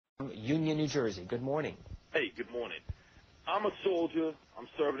Union, New Jersey. Good morning. Hey, good morning. I'm a soldier. I'm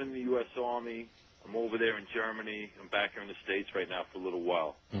serving in the U.S. Army. I'm over there in Germany. I'm back here in the States right now for a little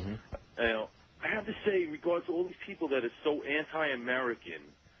while. Mm-hmm. I have to say, in regards to all these people that are so anti-American,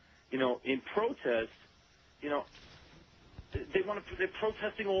 in protest, they're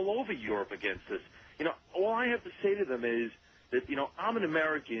protesting all over Europe against this. All I have to say to them is that, I'm an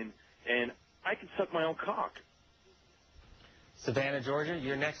American and I can suck my own cock. Savannah, Georgia,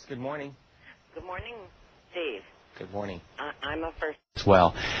 you're next. Good morning. Good morning, Dave. Good morning. I'm a first. As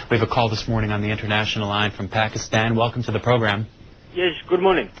well. We have a call this morning on the international line from Pakistan. Welcome to the program. Yes, good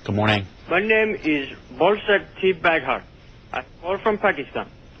morning. Good morning. My name is Bolsat T. Baghar. I call from Pakistan.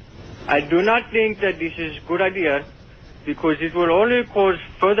 I do not think that this is a good idea because it will only cause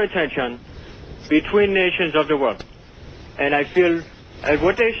further tension between nations of the world. And I feel, as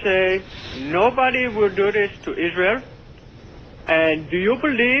what they say, nobody will do this to Israel. And do you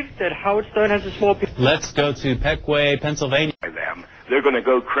believe that Howard Stern has a small... Let's go to Peckway, Pennsylvania. They're going to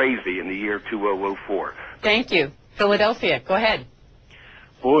go crazy in the year 2004. Thank you. Philadelphia, go ahead.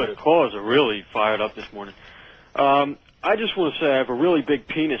 Boy, the callers are really fired up this morning. I just want to say I have a really big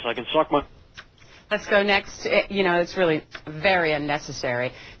penis. I can suck my... Let's go next. It's really very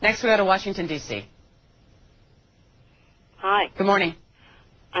unnecessary. Next, we go to Washington, D.C. Hi. Good morning.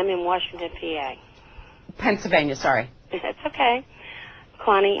 I'm in Washington, PA. Pennsylvania, sorry. It's okay.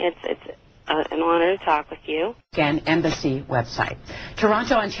 Connie, it's an honor to talk with you. Again, embassy website.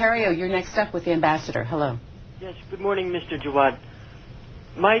 Toronto, Ontario, you're next up with the ambassador. Hello. Yes, good morning, Mr. Jawad.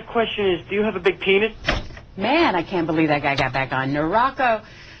 My question is, do you have a big penis? Man, I can't believe that guy got back on. Norco,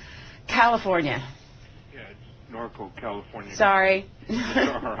 California. Yeah, it's Norco, California. Sorry.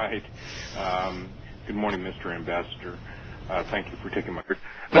 All right. Good morning, Mr. Ambassador. Thank you for taking my...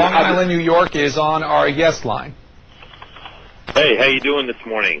 Long Island, New York is on our guest line. Hey, how you doing this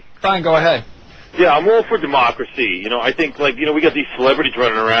morning? Fine, go ahead. Yeah, I'm all for democracy. I think, we got these celebrities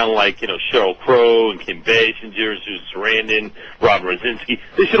running around like, Sheryl Crow and Kim Basinger, Susan Sarandon, Robert Brzezinski.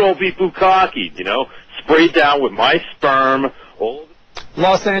 They should all be bukkakied, sprayed down with my sperm.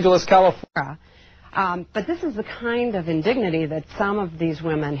 Los Angeles, California. But this is the kind of indignity that some of these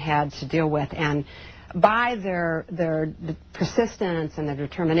women had to deal with, and by their persistence and their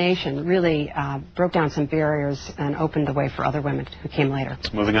determination really broke down some barriers and opened the way for other women who came later.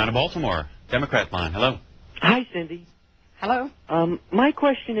 Moving on to Baltimore. Democrat line. Hello. Hi, Cindy. Hello. My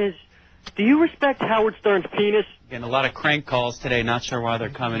question is, do you respect Howard Stern's penis? Getting a lot of crank calls today. Not sure why they're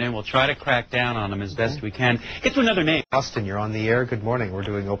coming in. We'll try to crack down on them as best we can. Get to another name. Austin, you're on the air. Good morning. We're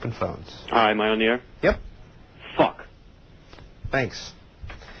doing open phones. Hi, am I on the air? Yep. Fuck. Thanks.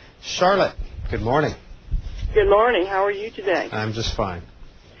 Charlotte, good morning. Good morning. How are you today? I'm just fine.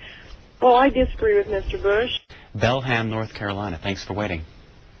 Well, I disagree with Mr. Bush. Belham, North Carolina. Thanks for waiting.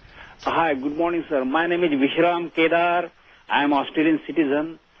 Hi, good morning, sir. My name is Vishram Kedar. I am Australian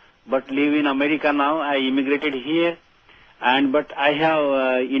citizen, but live in America now. I immigrated here, but I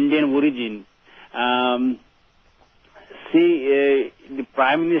have Indian origin. The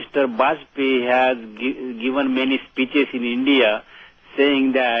Prime Minister Bajpayee has given many speeches in India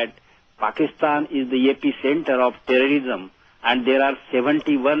saying that Pakistan is the epicenter of terrorism, and there are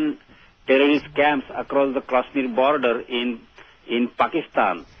 71 terrorist camps across the Kashmir border in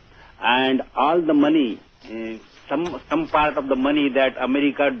Pakistan. And all the money, some part of the money that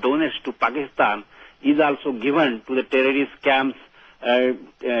America donates to Pakistan is also given to the terrorist camps,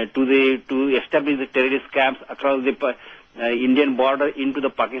 to establish the terrorist camps across the Indian border into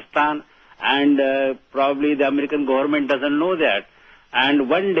the Pakistan. And probably the American government doesn't know that. And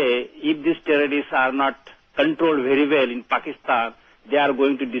one day, if these terrorists are not controlled very well in Pakistan, they are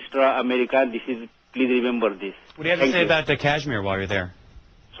going to destroy America. Please remember this. What do you have to say about Kashmir while you're there?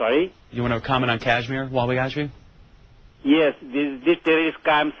 Sorry? You want to comment on Kashmir while we got you? Yes, these terrorist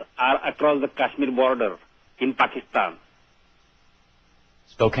camps are across the Kashmir border in Pakistan.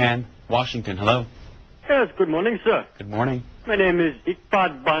 Spokane, Washington. Hello. Yes, good morning, sir. Good morning. My name is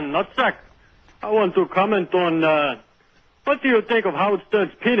Ikbal Ban Nutsak. I want to comment on what do you think of Howard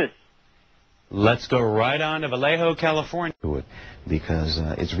Stern's penis? Let's go right on to Vallejo, California. Because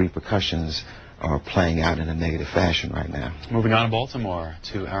its repercussions are playing out in a negative fashion right now. Moving on to Baltimore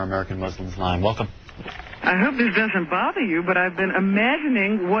to our American Muslims line. Welcome. I hope this doesn't bother you, but I've been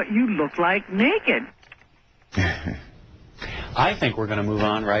imagining what you look like naked. I think we're going to move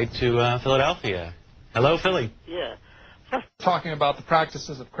on right to Philadelphia. Hello, Philly. Yeah. Talking about the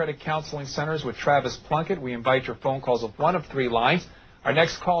practices of credit counseling centers with Travis Plunkett. We invite your phone calls of one of three lines. Our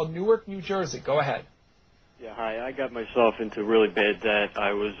next call, Newark, New Jersey. Go ahead. Yeah, hi. I got myself into really bad debt.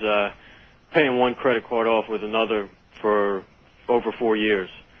 I was paying one credit card off with another for over 4 years.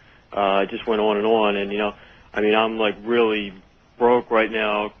 It just went on, and I'm like really broke right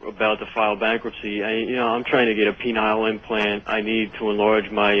now, about to file bankruptcy. I'm trying to get a penile implant. I need to enlarge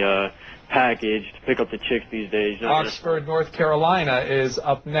my package to pick up the chicks these days. Oxford, North Carolina is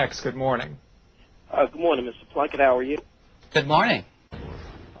up next. Good morning. Good morning, Mr. Plunkett. How are you? Good morning.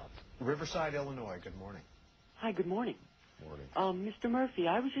 Riverside, Illinois. Good morning. Hi, good morning. Morning. Mr. Murphy,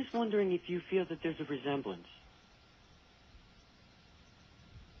 I was just wondering if you feel that there's a resemblance.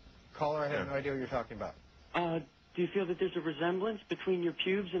 Caller, I have no idea what you're talking about. Do you feel that there's a resemblance between your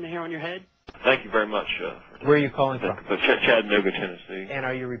pubes and the hair on your head? Thank you very much. Where are you calling from? Chattanooga, Tennessee. And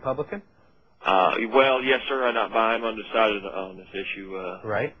are you Republican? Well, yes, sir. I'm undecided on this issue.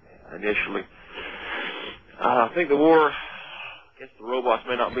 Right. Initially, I think the war against the robots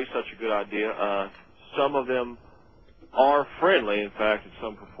may not be such a good idea. Some of them are friendly, in fact, and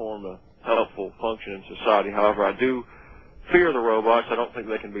some perform a helpful function in society. However, I do fear the robots. I don't think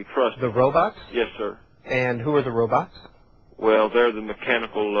they can be trusted. The robots? Yes, sir. And who are the robots? Well, they're the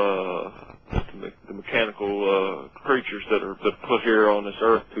mechanical creatures that are put here on this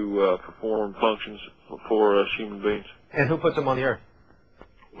earth to perform functions for us human beings. And who put them on the earth?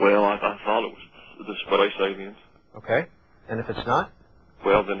 Well, I thought it was the space aliens. Okay. And if it's not?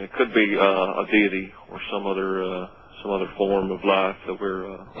 Well, then it could be a deity or some other form of life that we're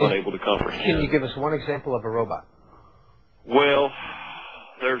unable to comprehend. Can you give us one example of a robot? Well,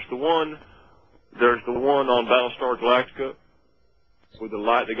 there's the one on Battlestar Galactica with the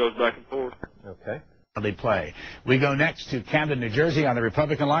light that goes back and forth. Okay. They play. We go next to Camden, New Jersey on the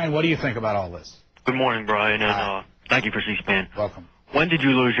Republican line. What do you think about all this? Good morning, Brian, and thank you for C-SPAN. Welcome. When did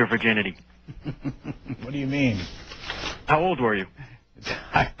you lose your virginity? What do you mean? How old were you?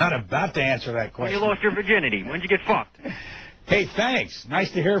 I'm not about to answer that When question. you lost your virginity. When'd you get fucked? Hey, thanks.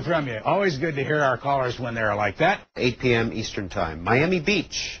 Nice to hear from you. Always good to hear our callers when they're like that. 8 p.m. Eastern Time. Miami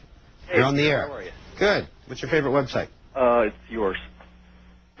Beach. You're on the air. How are you? Good. What's your favorite website? It's yours.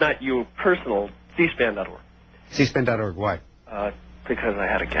 Not you personal, cspan.org. cspan.org. Why? Because I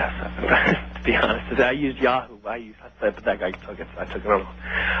had a guess. To be honest, I used Yahoo. But that guy took it, so I took it on.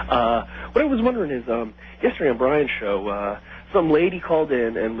 What I was wondering is, yesterday on Brian's show, some lady called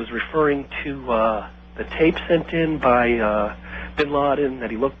in and was referring to the tape sent in by Bin Laden that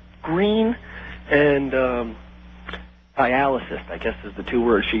he looked green and dialysis, I guess is the two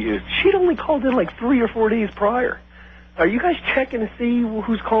words she used. She'd only called in like 3 or 4 days prior. Are you guys checking to see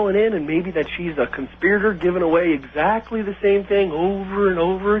who's calling in and maybe that she's a conspirator giving away exactly the same thing over and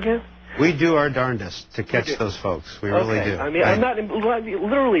over again? We do our darndest to catch those folks. We really do. I mean, I'm not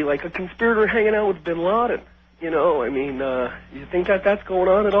literally like a conspirator hanging out with Bin Laden. You think that that's going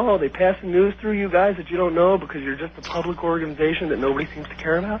on at all? Are they passing news through you guys that you don't know because you're just a public organization that nobody seems to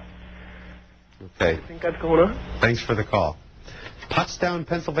care about? Okay. You think that's going on? Thanks for the call. Pottstown,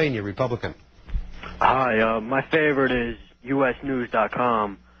 Pennsylvania, Republican. Hi, my favorite is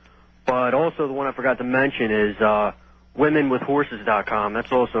usnews.com, but also the one I forgot to mention is womenwithhorses.com.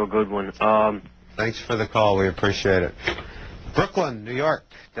 That's also a good one. Thanks for the call. We appreciate it. Brooklyn, New York,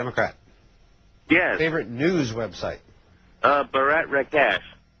 Democrat. Yes. Favorite news website? Bharat Rakash.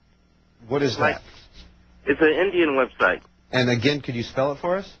 What is that? It's an Indian website. And again, could you spell it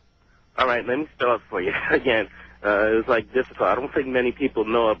for us? All right, let me spell it for you. Again, it's like difficult. I don't think many people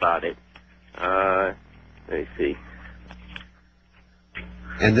know about it. Let me see.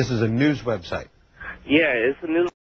 And this is a news website? Yeah, it's a news